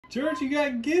George, you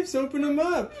got gifts. Open them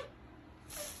up.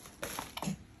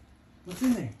 What's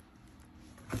in there?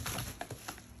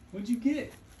 What'd you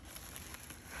get?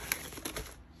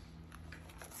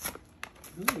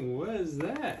 Ooh, what is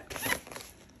that?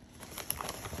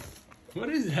 What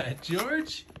is that,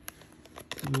 George?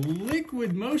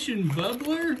 Liquid motion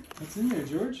bubbler? What's in there,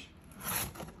 George?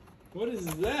 What is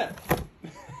that?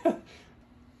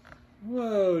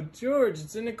 Whoa, George,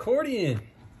 it's an accordion.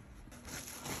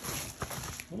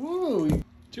 Whoa,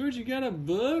 George, you got a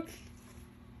book?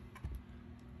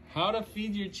 How to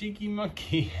feed your cheeky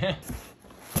monkey.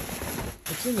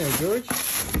 What's in there, George?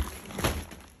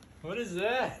 What is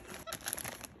that?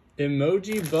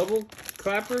 Emoji bubble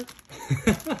clapper?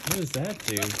 What does that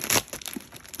do?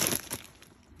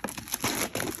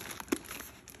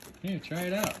 Here, try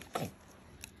it out.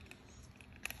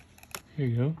 Here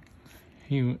you go.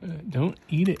 You don't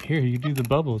eat it. Here, you do the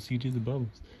bubbles. You do the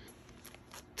bubbles.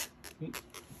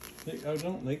 Oh,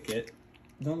 don't lick it.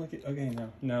 Don't lick it. Okay,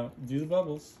 no. No, do the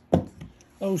bubbles.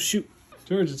 Oh, shoot.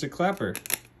 George, it's a clapper.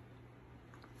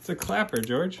 It's a clapper,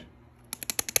 George.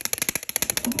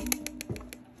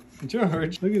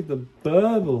 George, look at the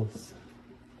bubbles.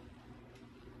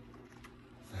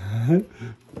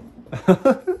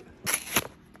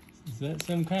 Is that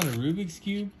some kind of Rubik's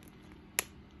Cube?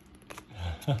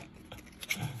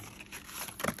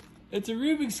 It's a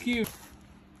Rubik's Cube.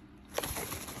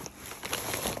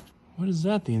 What is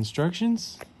that, the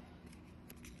instructions?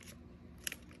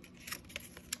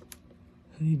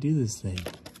 How do you do this thing?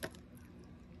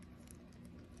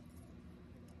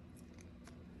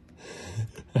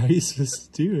 How are you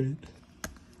supposed to do it?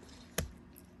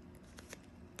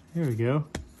 Here we go.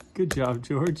 Good job,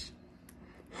 George.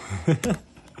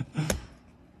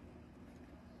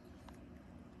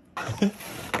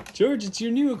 George, it's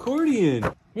your new accordion.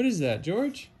 What is that,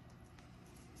 George?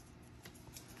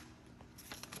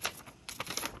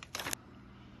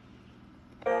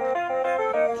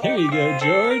 There you go,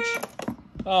 George.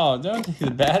 Oh, don't take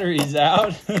the batteries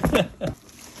out.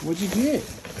 What'd you get?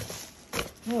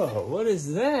 Whoa, what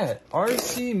is that?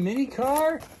 RC mini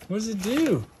car? What does it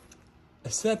do?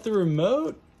 Is that the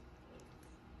remote?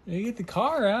 You get the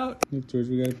car out. Look, George,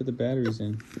 we gotta put the batteries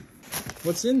in.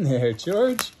 What's in there,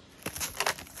 George?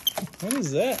 What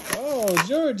is that? Oh,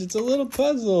 George, it's a little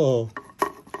puzzle.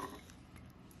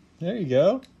 There you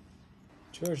go.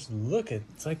 George, look,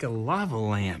 it's like a lava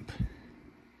lamp.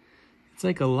 It's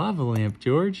like a lava lamp,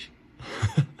 George.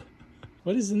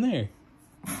 What is in there?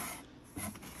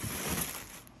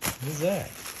 What is that?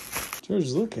 George,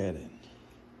 look at it.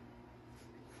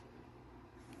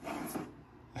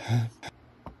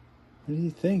 What do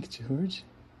you think, George?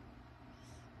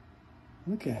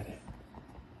 Look at it.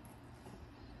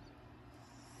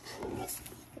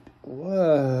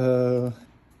 Whoa.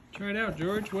 Try it out,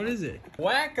 George. What is it?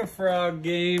 Whack-a-frog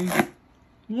game.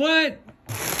 What?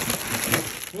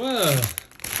 Whoa.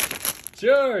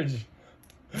 George.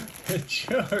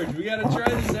 George, we gotta try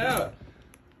this out.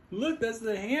 Look, that's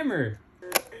the hammer.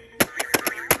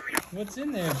 What's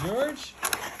in there, George?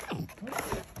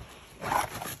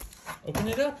 Open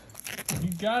it up.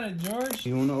 You got it, George.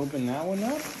 You want to open that one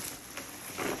up?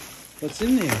 What's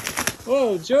in there?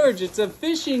 Whoa, George, it's a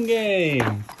fishing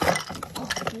game.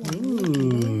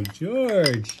 Ooh,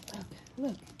 George.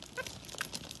 Look.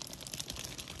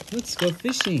 Let's go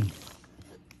fishing.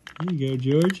 Here you go,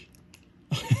 George.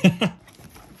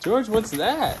 George, what's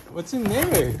that? What's in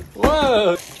there?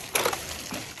 Whoa.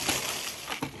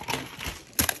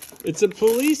 It's a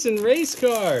police and race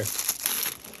car.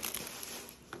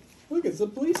 Look, it's a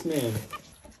policeman.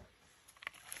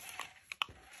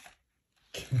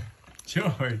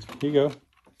 George. Here you go.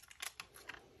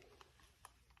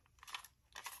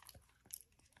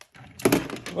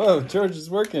 Whoa, George is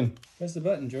working. Press the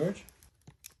button, George.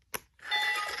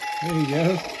 There you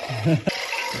go.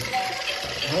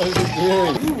 What is it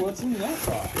doing? Ooh, what's in that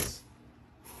box?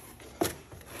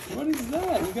 What is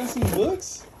that? You got some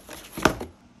books?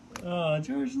 Oh,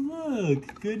 George,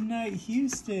 look. Goodnight,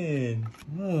 Houston.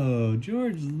 Whoa,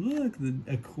 George, look. The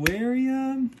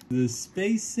aquarium, the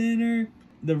space center,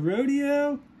 the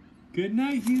rodeo.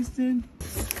 Goodnight, Houston.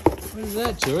 What is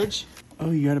that, George?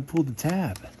 Oh, you got to pull the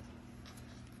tab.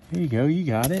 Here you go. You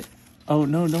got it. Oh,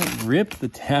 no, don't rip the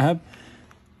tab.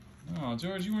 Oh,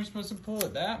 George, you weren't supposed to pull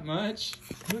it that much.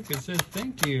 Look, it says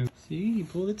thank you. See, you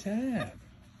pull the tab.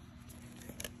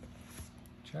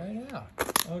 Try it out.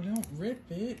 Oh, don't rip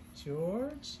it,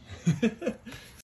 George.